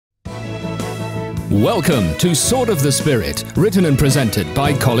Welcome to Sword of the Spirit, written and presented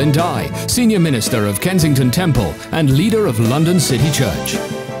by Colin Dye, Senior Minister of Kensington Temple and leader of London City Church.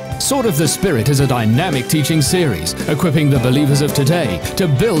 Sword of the Spirit is a dynamic teaching series equipping the believers of today to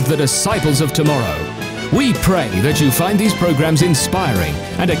build the disciples of tomorrow. We pray that you find these programs inspiring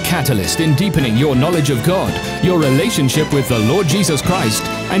and a catalyst in deepening your knowledge of God, your relationship with the Lord Jesus Christ,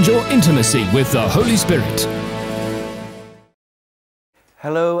 and your intimacy with the Holy Spirit.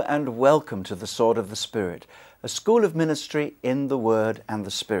 Hello and welcome to the Sword of the Spirit, a school of ministry in the Word and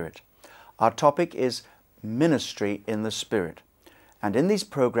the Spirit. Our topic is ministry in the Spirit. And in these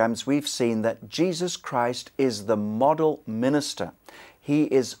programs we've seen that Jesus Christ is the model minister. He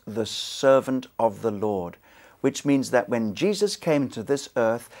is the servant of the Lord, which means that when Jesus came to this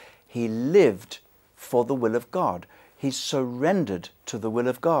earth, he lived for the will of God. He surrendered to the will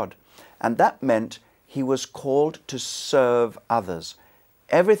of God. And that meant he was called to serve others.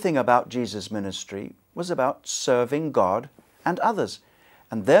 Everything about Jesus' ministry was about serving God and others.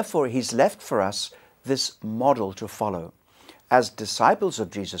 And therefore, he's left for us this model to follow. As disciples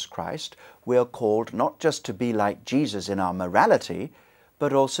of Jesus Christ, we are called not just to be like Jesus in our morality,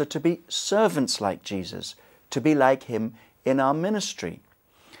 but also to be servants like Jesus, to be like him in our ministry.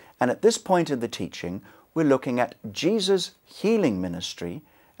 And at this point in the teaching, we're looking at Jesus' healing ministry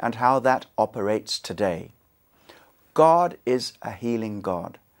and how that operates today. God is a healing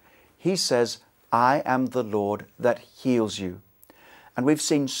God. He says, I am the Lord that heals you. And we've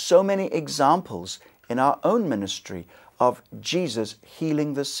seen so many examples in our own ministry of Jesus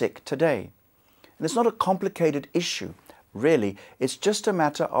healing the sick today. And it's not a complicated issue, really. It's just a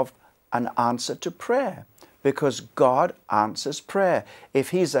matter of an answer to prayer, because God answers prayer.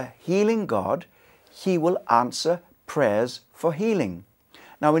 If he's a healing God, he will answer prayers for healing.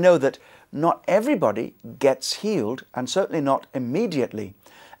 Now we know that not everybody gets healed, and certainly not immediately.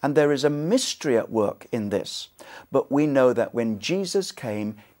 And there is a mystery at work in this. But we know that when Jesus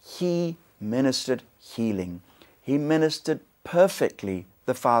came, he ministered healing. He ministered perfectly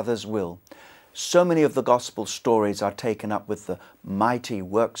the Father's will. So many of the gospel stories are taken up with the mighty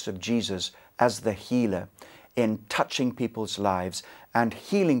works of Jesus as the healer in touching people's lives and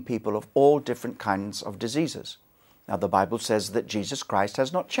healing people of all different kinds of diseases. Now the Bible says that Jesus Christ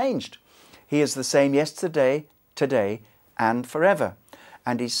has not changed. He is the same yesterday, today, and forever.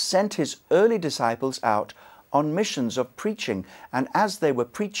 And he sent his early disciples out on missions of preaching. And as they were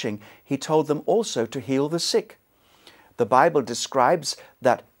preaching, he told them also to heal the sick. The Bible describes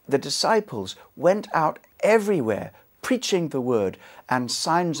that the disciples went out everywhere preaching the word, and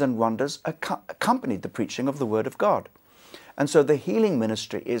signs and wonders accompanied the preaching of the word of God. And so the healing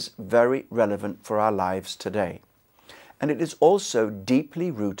ministry is very relevant for our lives today. And it is also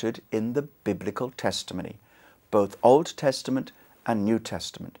deeply rooted in the biblical testimony, both Old Testament and New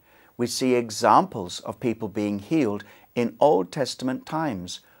Testament. We see examples of people being healed in Old Testament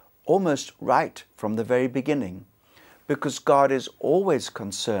times, almost right from the very beginning, because God is always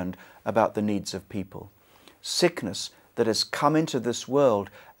concerned about the needs of people. Sickness that has come into this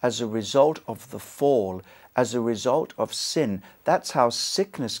world as a result of the fall, as a result of sin, that's how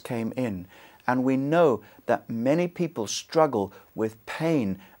sickness came in. And we know that many people struggle with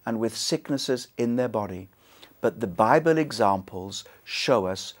pain and with sicknesses in their body. But the Bible examples show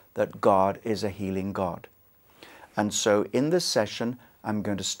us that God is a healing God. And so in this session, I'm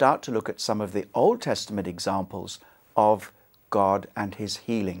going to start to look at some of the Old Testament examples of God and his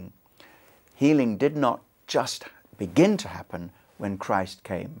healing. Healing did not just begin to happen when Christ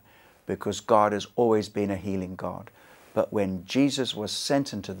came, because God has always been a healing God. But when Jesus was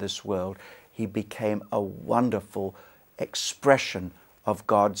sent into this world, he became a wonderful expression of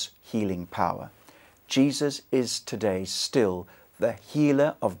God's healing power. Jesus is today still the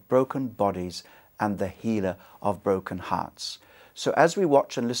healer of broken bodies and the healer of broken hearts. So as we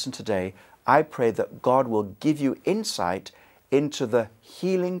watch and listen today, I pray that God will give you insight into the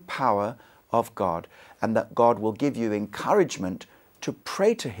healing power of God, and that God will give you encouragement to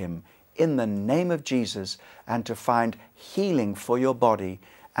pray to him in the name of Jesus and to find healing for your body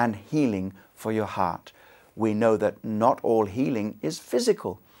and healing for your heart. We know that not all healing is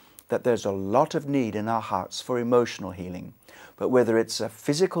physical, that there's a lot of need in our hearts for emotional healing. But whether it's a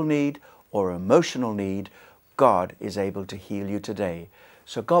physical need or emotional need, God is able to heal you today.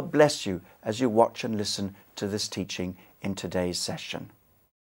 So God bless you as you watch and listen to this teaching in today's session.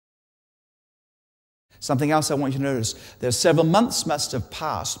 Something else I want you to notice, there several months must have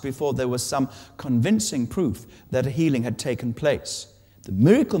passed before there was some convincing proof that a healing had taken place. The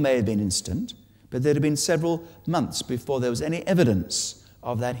miracle may have been instant, but there had been several months before there was any evidence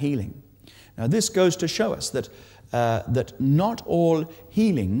of that healing. Now this goes to show us that that not all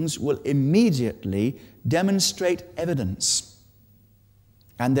healings will immediately demonstrate evidence.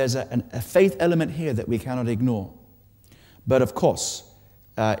 And there's a faith element here that we cannot ignore. But of course,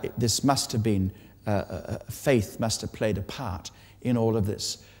 this must have been, faith must have played a part in all of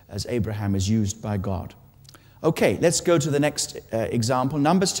this, as Abraham is used by God. Okay, let's go to the next example.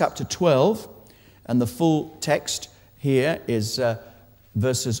 Numbers chapter 12, and the full text here is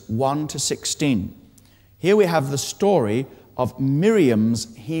verses 1 to 16. Here we have the story of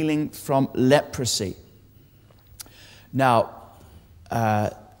Miriam's healing from leprosy. Now,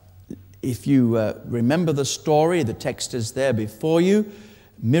 if you remember the story, the text is there before you.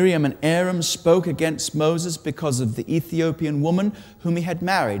 Miriam and Aaron spoke against Moses because of the Ethiopian woman whom he had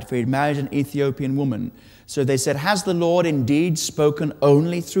married, for he had married an Ethiopian woman. So they said, has the Lord indeed spoken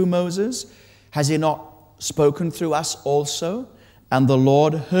only through Moses? Has he not spoken through us also? And the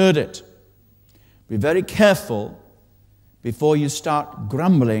Lord heard it. Be very careful before you start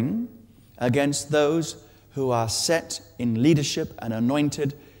grumbling against those who are set in leadership and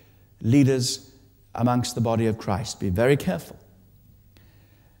anointed leaders amongst the body of Christ. Be very careful.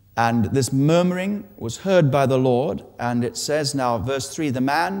 And this murmuring was heard by the Lord, and it says now, verse 3, the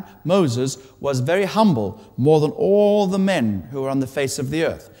man, Moses, was very humble, more than all the men who were on the face of the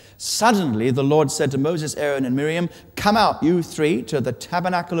earth. Suddenly the Lord said to Moses, Aaron, and Miriam, come out, you three, to the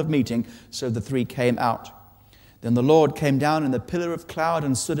tabernacle of meeting. So the three came out. Then the Lord came down in the pillar of cloud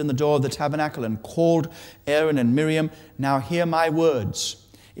and stood in the door of the tabernacle and called Aaron and Miriam, now hear my words.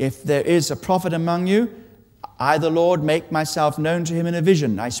 If there is a prophet among you, I, the Lord, make myself known to him in a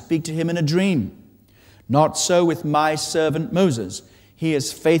vision. I speak to him in a dream. Not so with my servant Moses. He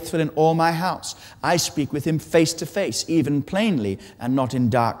is faithful in all my house. I speak with him face to face, even plainly, and not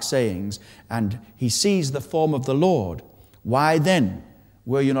in dark sayings. And he sees the form of the Lord. Why then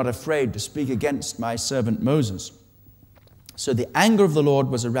were you not afraid to speak against my servant Moses? So the anger of the Lord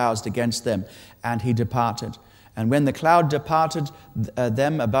was aroused against them, and he departed. And when the cloud departed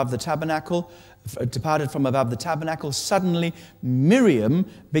from above the tabernacle, suddenly Miriam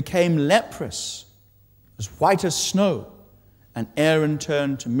became leprous, as white as snow. And Aaron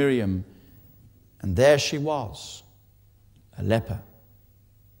turned to Miriam, and there she was, a leper.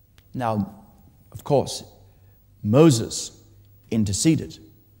 Now, of course, Moses interceded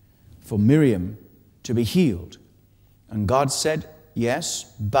for Miriam to be healed. And God said,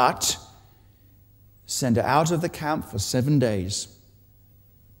 yes, but send her out of the camp for 7 days.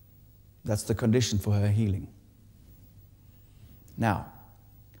 That's the condition for her healing. Now,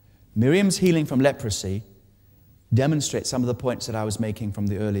 Miriam's healing from leprosy demonstrates some of the points that I was making from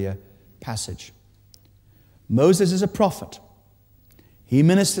the earlier passage. Moses is a prophet. He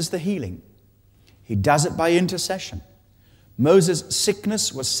ministers the healing. He does it by intercession. Moses'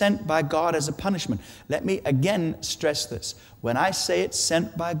 sickness was sent by God as a punishment. Let me again stress this. When I say it's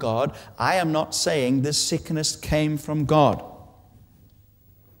sent by God, I am not saying this sickness came from God.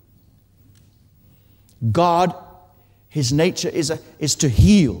 God, his nature is to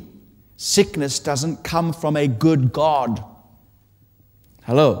heal. Sickness doesn't come from a good God.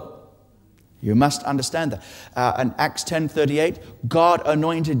 Hello. You must understand that. In Acts 10:38, God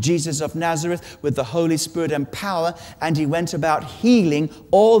anointed Jesus of Nazareth with the Holy Spirit and power, and he went about healing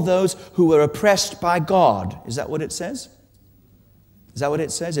all those who were oppressed by God. Is that what it says? Is that what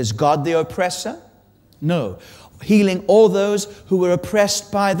it says? Is God the oppressor? No. Healing all those who were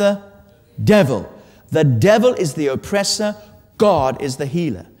oppressed by the devil. The devil is the oppressor. God is the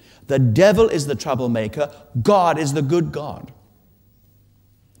healer. The devil is the troublemaker. God is the good God.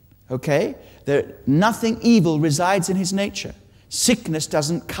 Okay? Nothing evil resides in his nature. Sickness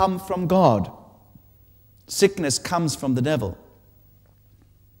doesn't come from God. Sickness comes from the devil.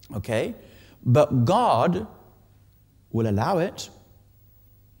 Okay? But God will allow it,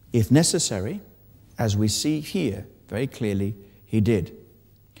 if necessary, as we see here very clearly he did.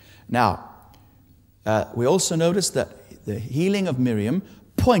 Now, we also notice that the healing of Miriam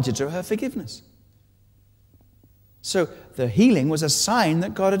pointed to her forgiveness. So the healing was a sign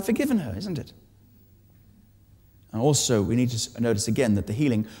that God had forgiven her, isn't it? And also we need to notice again that the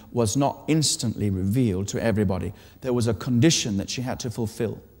healing was not instantly revealed to everybody. There was a condition that she had to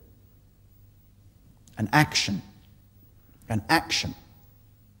fulfill. An action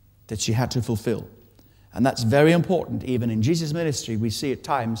that she had to fulfill. And that's very important. Even in Jesus' ministry, we see at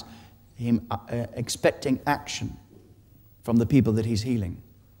times him expecting action from the people that he's healing.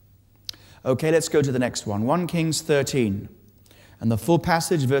 Okay, let's go to the next one. 1 Kings 13. And the full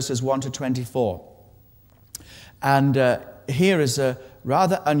passage, verses 1 to 24. And here is a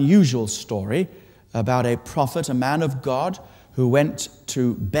rather unusual story about a prophet, a man of God, who went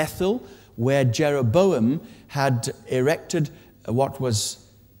to Bethel, where Jeroboam had erected what was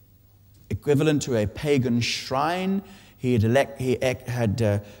equivalent to a pagan shrine. He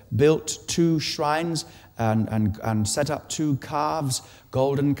had built 2 shrines and set up 2 calves,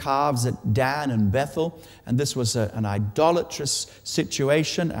 golden calves at Dan and Bethel. And this was an idolatrous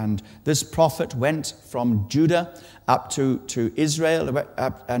situation. And this prophet went from Judah up to Israel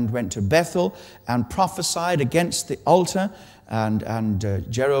and went to Bethel and prophesied against the altar. And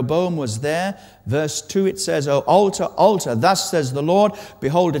Jeroboam was there. Verse 2, it says, O altar, altar, thus says the Lord,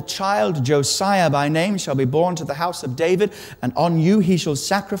 behold, a child, Josiah by name, shall be born to the house of David, and on you he shall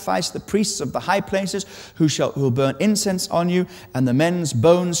sacrifice the priests of the high places, who will burn incense on you, and the men's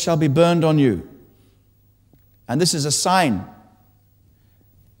bones shall be burned on you. And this is a sign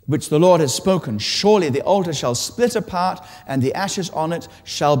which the Lord has spoken. Surely the altar shall split apart, and the ashes on it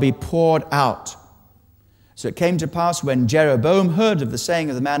shall be poured out. So it came to pass when Jeroboam heard of the saying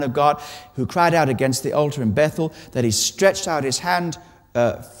of the man of God who cried out against the altar in Bethel, that he stretched out his hand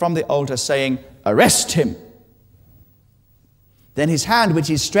from the altar, saying, Arrest him. Then his hand, which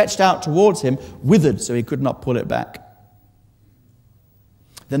he stretched out towards him, withered, so he could not pull it back.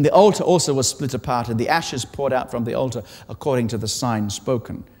 Then the altar also was split apart, and the ashes poured out from the altar, according to the sign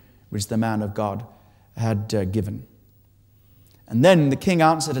spoken, which the man of God had given. And then the king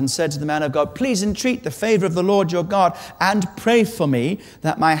answered and said to the man of God, Please entreat the favor of the Lord your God, and pray for me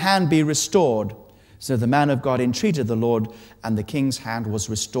that my hand be restored. So the man of God entreated the Lord, and the king's hand was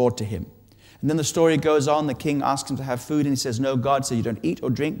restored to him. And then the story goes on. The king asks him to have food, and he says, No, God, so you don't eat or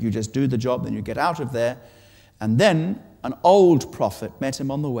drink, you just do the job, then you get out of there. And then an old prophet met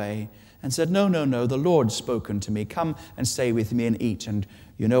him on the way and said, No, the Lord's spoken to me. Come and stay with me and eat. And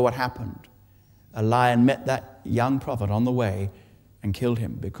you know what happened? A lion met that young prophet on the way and killed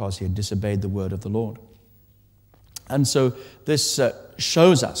him because he had disobeyed the word of the Lord. And so this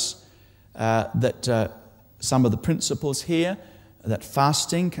shows us that some of the principles here, that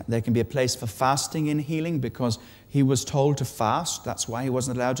fasting, there can be a place for fasting in healing, because he was told to fast. That's why he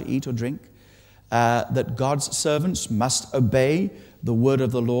wasn't allowed to eat or drink. That God's servants must obey the word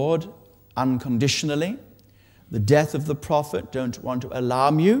of the Lord unconditionally. The death of the prophet, don't want to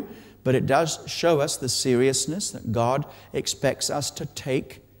alarm you, but it does show us the seriousness that God expects us to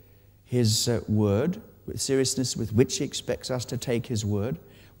take his word, with seriousness with which he expects us to take his word.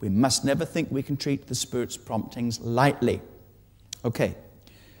 We must never think we can treat the Spirit's promptings lightly. Okay,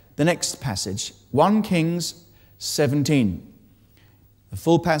 the next passage, 1 Kings 17. The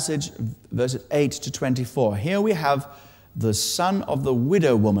full passage, verses 8 to 24. Here we have the son of the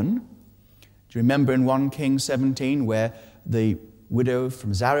widow woman. Do you remember in 1 Kings 17 where the widow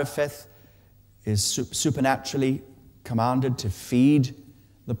from Zarephath is supernaturally commanded to feed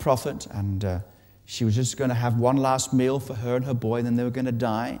the prophet, and she was just going to have one last meal for her and her boy, and then they were going to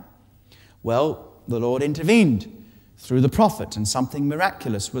die? Well, the Lord intervened through the prophet, and something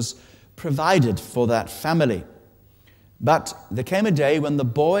miraculous was provided for that family. But there came a day when the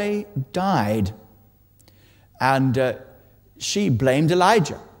boy died, and she blamed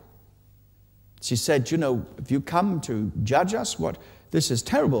Elijah. She said, you know, if you come to judge us, this is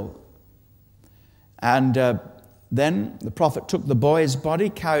terrible. And then the prophet took the boy's body,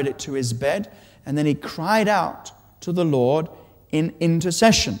 carried it to his bed, and then he cried out to the Lord in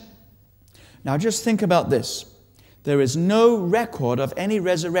intercession. Now just think about this. There is no record of any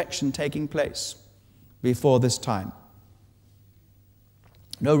resurrection taking place before this time.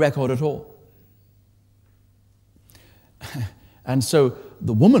 No record at all. And so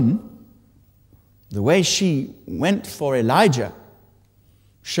the woman, the way she went for Elijah,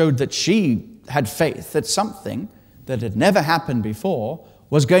 showed that she had faith that something that had never happened before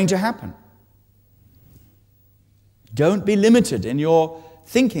was going to happen. Don't be limited in your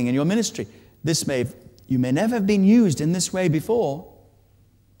thinking, in your ministry. You may never have been used in this way before,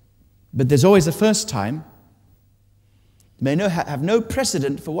 but there's always a first time. You may have no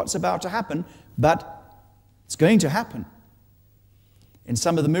precedent for what's about to happen, but it's going to happen. In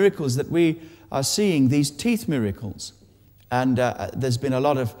some of the miracles that we are seeing, these teeth miracles, and there's been a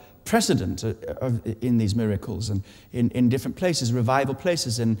lot of precedent in these miracles, and in different places, revival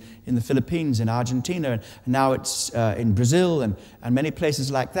places, in the Philippines, in Argentina, and now it's in Brazil, and many places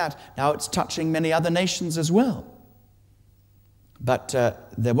like that. Now it's touching many other nations as well. But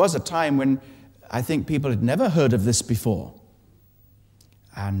there was a time when I think people had never heard of this before.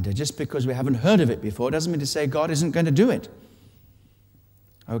 And just because we haven't heard of it before doesn't mean to say God isn't going to do it.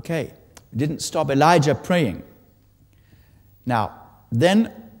 Okay, it didn't stop Elijah praying. Now,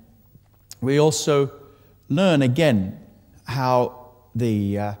 then we also learn again how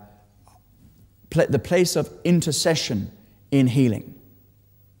the place of intercession in healing.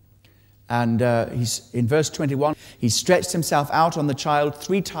 And he's in verse 21, he stretched himself out on the child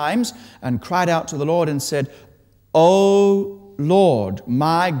 3 times and cried out to the Lord and said, "O Lord,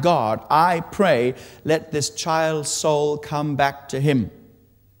 my God, I pray, let this child's soul come back to him."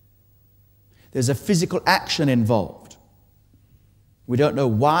 There's a physical action involved. We don't know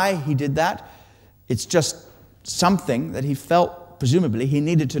why he did that. It's just something that he felt, presumably, he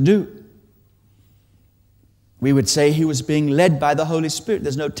needed to do. We would say he was being led by the Holy Spirit.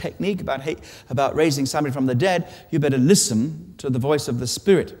 There's no technique about raising somebody from the dead. You better listen to the voice of the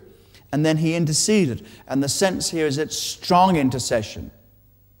Spirit. And then he interceded. And the sense here is it's strong intercession.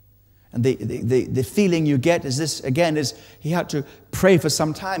 And the feeling you get is this, again, is he had to pray for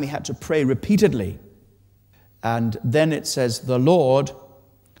some time. He had to pray repeatedly. And then it says, the Lord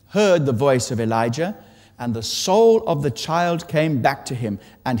heard the voice of Elijah, and the soul of the child came back to him,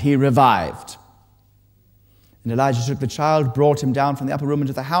 and he revived. And Elijah took the child, brought him down from the upper room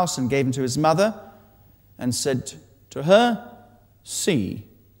into the house, and gave him to his mother, and said to her, "See,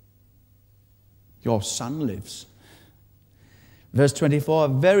 your son lives." Verse 24, a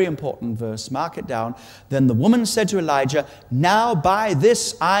very important verse. Mark it down. Then the woman said to Elijah, "Now by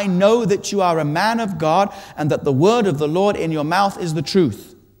this I know that you are a man of God, and that the word of the Lord in your mouth is the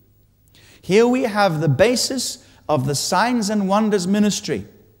truth." Here we have the basis of the signs and wonders ministry.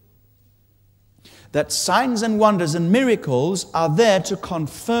 That signs and wonders and miracles are there to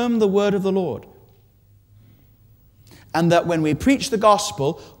confirm the word of the Lord. And that when we preach the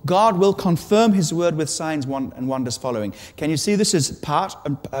gospel, God will confirm his word with signs and wonders following. Can you see this is part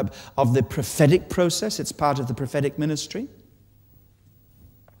of the prophetic process? It's part of the prophetic ministry.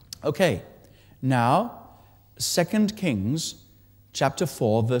 Okay, now 2 Kings chapter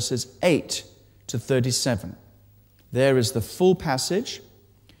 4, verses 8 to 37. There is the full passage.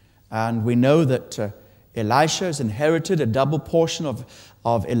 And we know that Elisha has inherited a double portion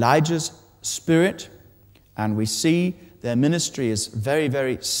of Elijah's spirit. And we see their ministry is very,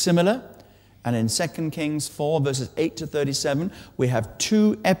 very similar. And in 2 Kings 4, verses 8 to 37, we have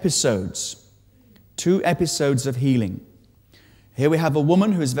 2 episodes of healing. Here we have a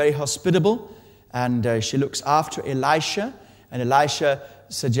woman who is very hospitable, and she looks after Elisha. And Elisha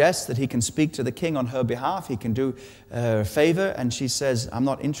suggests that he can speak to the king on her behalf. He can do her a favor. And she says, "I'm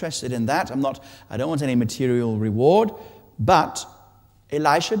not interested in that. I don't want any material reward." But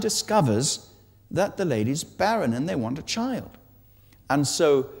Elisha discovers that the lady's barren and they want a child. And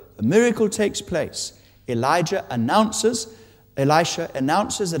so a miracle takes place. Elisha announces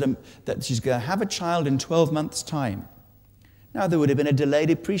that she's going to have a child in 12 months' time. Now, there would have been a delayed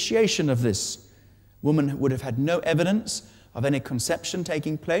appreciation of this. Woman would have had no evidence of any conception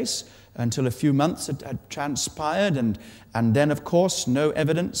taking place until a few months had transpired, and then, of course, no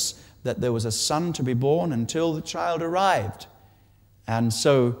evidence that there was a son to be born until the child arrived. And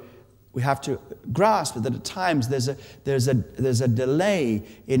so we have to grasp that at times there's a delay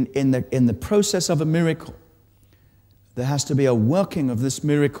in the process of a miracle. There has to be a working of this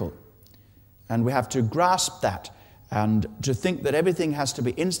miracle, and we have to grasp that. And to think that everything has to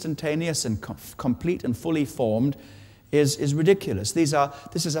be instantaneous and complete and fully formed is ridiculous. This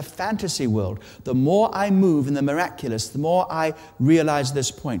is a fantasy world. The more I move in the miraculous, the more I realize this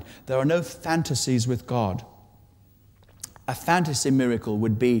point. There are no fantasies with God. A fantasy miracle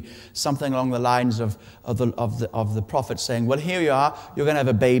would be something along the lines of the prophet saying, "Well, here you are, you're going to have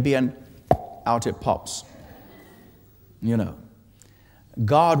a baby," and out it pops. You know.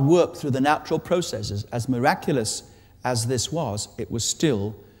 God worked through the natural processes. As miraculous as this was, it was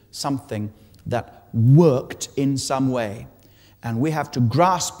still something that worked in some way. And we have to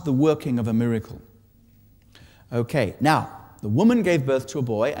grasp the working of a miracle. Okay, now, the woman gave birth to a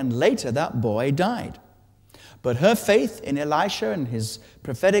boy, and later that boy died. But her faith in Elisha and his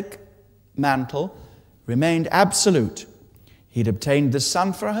prophetic mantle remained absolute. He'd obtained the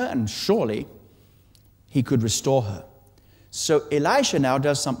son for her, and surely he could restore her. So Elisha now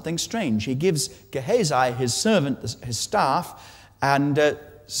does something strange. He gives Gehazi, his servant, his staff, and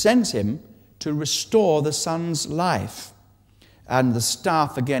sends him to restore the son's life. And the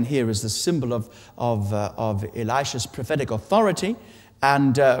staff, again, here is the symbol of Elisha's prophetic authority.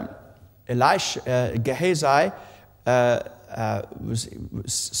 And Gehazi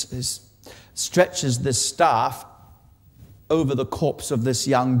stretches this staff over the corpse of this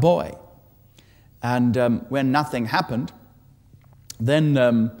young boy. And when nothing happened, then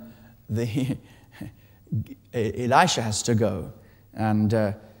Elisha has to go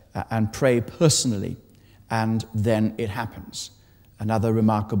and pray personally, and then it happens. Another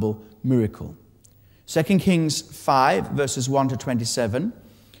remarkable miracle. 2 Kings 5, verses 1 to 27.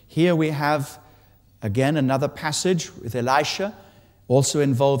 Here we have, again, another passage with Elisha also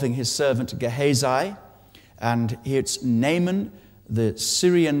involving his servant Gehazi. And here it's Naaman, the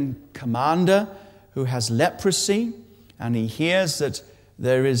Syrian commander, who has leprosy, and he hears that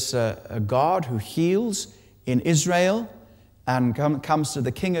there is a God who heals in Israel, and comes to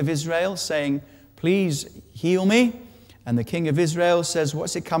the king of Israel saying, please heal me. And the king of Israel says,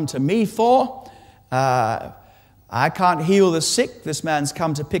 what's it come to me for? I can't heal the sick. This man's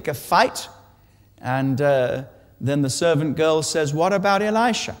come to pick a fight. And then the servant girl says, what about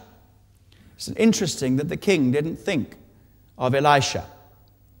Elisha? It's interesting that the king didn't think of Elisha.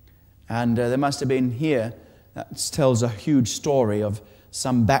 And there must have been here, that tells a huge story of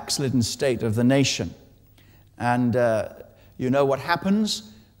some backslidden state of the nation. And you know what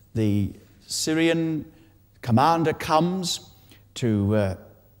happens? The Syrian commander comes to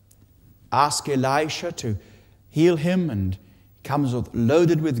ask Elisha to heal him, and comes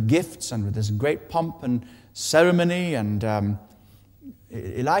loaded with gifts and with this great pomp and ceremony, and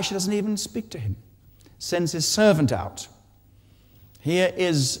Elisha doesn't even speak to him, sends his servant out. Here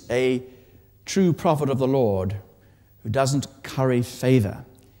is a true prophet of the Lord who doesn't curry favor.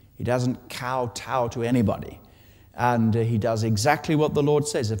 He doesn't kowtow to anybody. And he does exactly what the Lord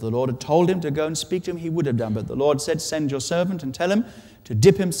says. If the Lord had told him to go and speak to him, he would have done. But the Lord said, send your servant and tell him to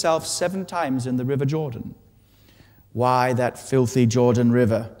dip himself 7 times in the river Jordan. Why that filthy Jordan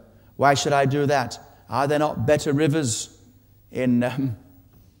River? Why should I do that? Are there not better rivers in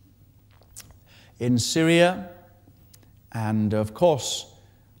Syria? And of course,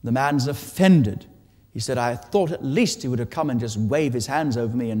 the man's offended. He said, I thought at least he would have come and just wave his hands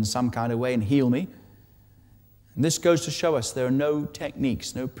over me in some kind of way and heal me. And this goes to show us there are no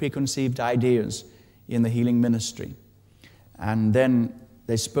techniques, no preconceived ideas in the healing ministry. And then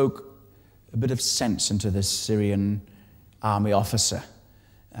they spoke a bit of sense into this Syrian army officer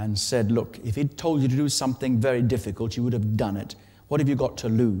and said, look, if he'd told you to do something very difficult, you would have done it. What have you got to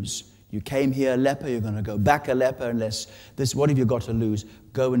lose? You came here a leper, you're going to go back a leper unless this, what have you got to lose?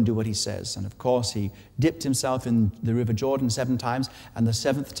 Go and do what he says. And of course, he dipped himself in the river Jordan 7 times, and the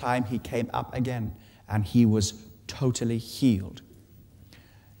 7th time he came up again, and he was totally healed.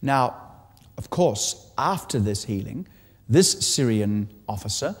 Now, of course, after this healing, this Syrian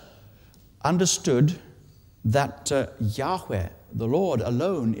officer understood that Yahweh, the Lord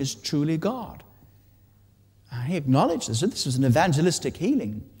alone, is truly God. He acknowledged this. This was an evangelistic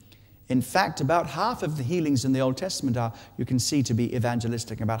healing. In fact, about half of the healings in the Old Testament you can see to be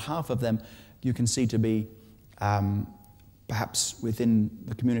evangelistic. About half of them you can see to be perhaps within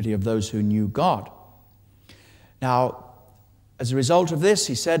the community of those who knew God. Now, as a result of this,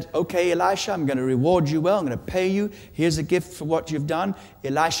 he said, okay, Elisha, I'm going to reward you well. I'm going to pay you. Here's a gift for what you've done.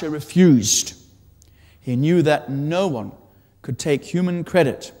 Elisha refused. He knew that no one could take human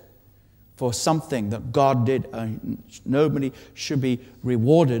credit for something that God did. Nobody should be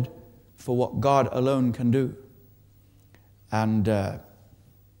rewarded for what God alone can do. And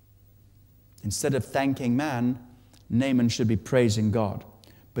instead of thanking man, Naaman should be praising God.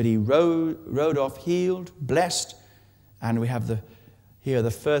 But he rode off healed, blessed, and we have here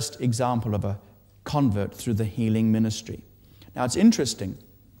the first example of a convert through the healing ministry. Now it's interesting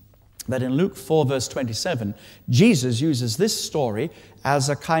that in Luke 4 verse 27, Jesus uses this story as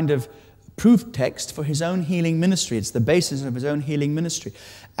a kind of proof text for his own healing ministry. It's the basis of his own healing ministry.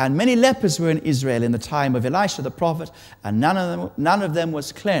 And many lepers were in Israel in the time of Elisha the prophet, and none of them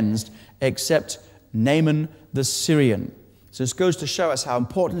was cleansed except Naaman the Syrian. So this goes to show us how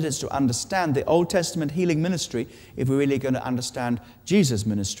important it is to understand the Old Testament healing ministry if we're really going to understand Jesus'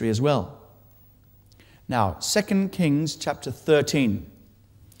 ministry as well. Now, 2 Kings chapter 13.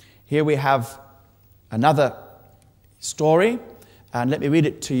 Here we have another story, and let me read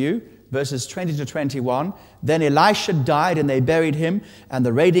it to you. Verses 20 to 21. Then Elisha died, and they buried him, and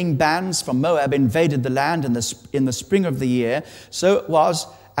the raiding bands from Moab invaded the land in the spring of the year. So it was,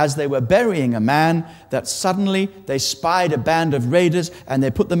 as they were burying a man, that suddenly they spied a band of raiders, and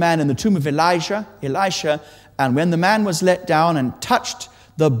they put the man in the tomb of Elisha. And when the man was let down and touched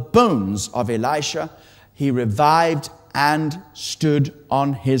the bones of Elisha, he revived and stood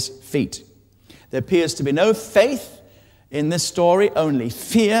on his feet. There appears to be no faith in this story, only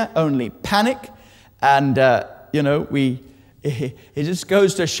fear, only panic. And, it just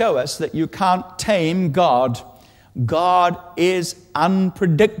goes to show us that you can't tame God. God is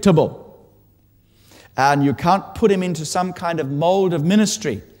unpredictable. And you can't put him into some kind of mold of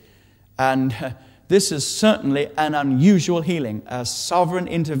ministry. And this is certainly an unusual healing, a sovereign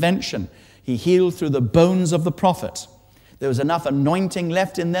intervention. He healed through the bones of the prophet. There was enough anointing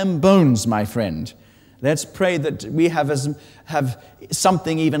left in them bones, my friend. Let's pray that we have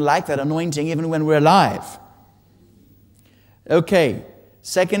something even like that anointing even when we're alive. Okay,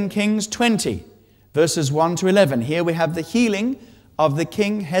 2 Kings 20, verses 1 to 11. Here we have the healing of the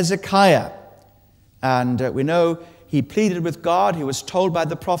king Hezekiah. And we know he pleaded with God. He was told by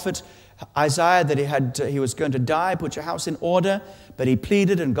the prophet Isaiah that he was going to die. Put your house in order. But he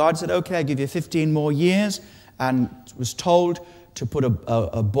pleaded, and God said, okay, I'll give you 15 more years. And was told to put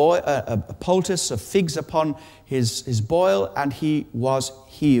a poultice of figs upon his boil, and he was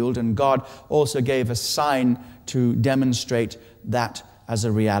healed. And God also gave a sign to demonstrate that as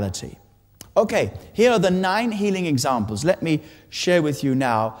a reality. Okay, here are the 9 healing examples. Let me share with you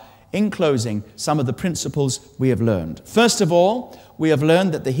now, in closing, some of the principles we have learned. First of all, we have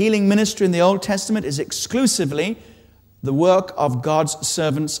learned that the healing ministry in the Old Testament is exclusively the work of God's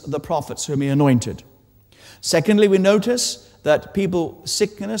servants, the prophets, whom he anointed. Secondly, we notice that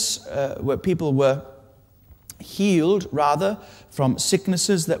where people were healed, rather, from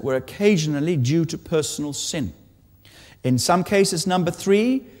sicknesses that were occasionally due to personal sin. In some cases, number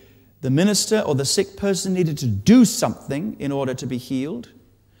 3, the minister or the sick person needed to do something in order to be healed.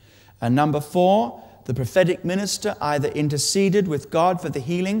 And number 4, the prophetic minister either interceded with God for the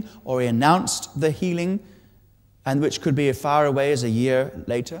healing or he announced the healing, and which could be as far away as a year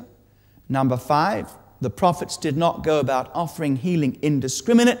later. Number 5, the prophets did not go about offering healing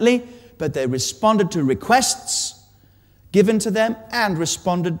indiscriminately, but they responded to requests given to them and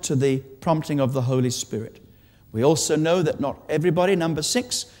responded to the prompting of the Holy Spirit. We also know that not everybody, number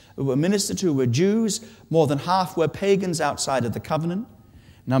 6, who were ministered to were Jews. More than half were pagans outside of the covenant.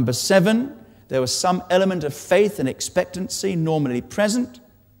 Number 7, there was some element of faith and expectancy normally present.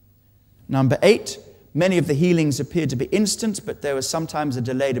 Number 8, many of the healings appeared to be instant, but there was sometimes a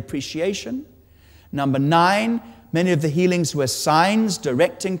delayed appreciation. Number 9, many of the healings were signs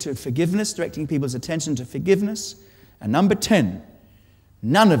directing to forgiveness, directing people's attention to forgiveness. And number 10,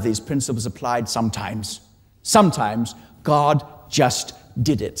 none of these principles applied sometimes. Sometimes God just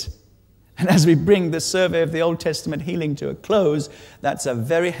did it. And as we bring this survey of the Old Testament healing to a close, that's a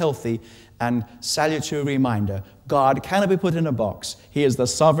very healthy and salutary reminder. God cannot be put in a box. He is the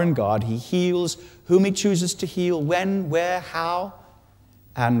sovereign God. He heals whom he chooses to heal, when, where, how.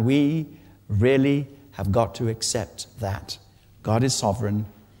 And we really have got to accept that. God is sovereign,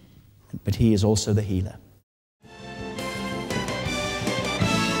 but he is also the healer.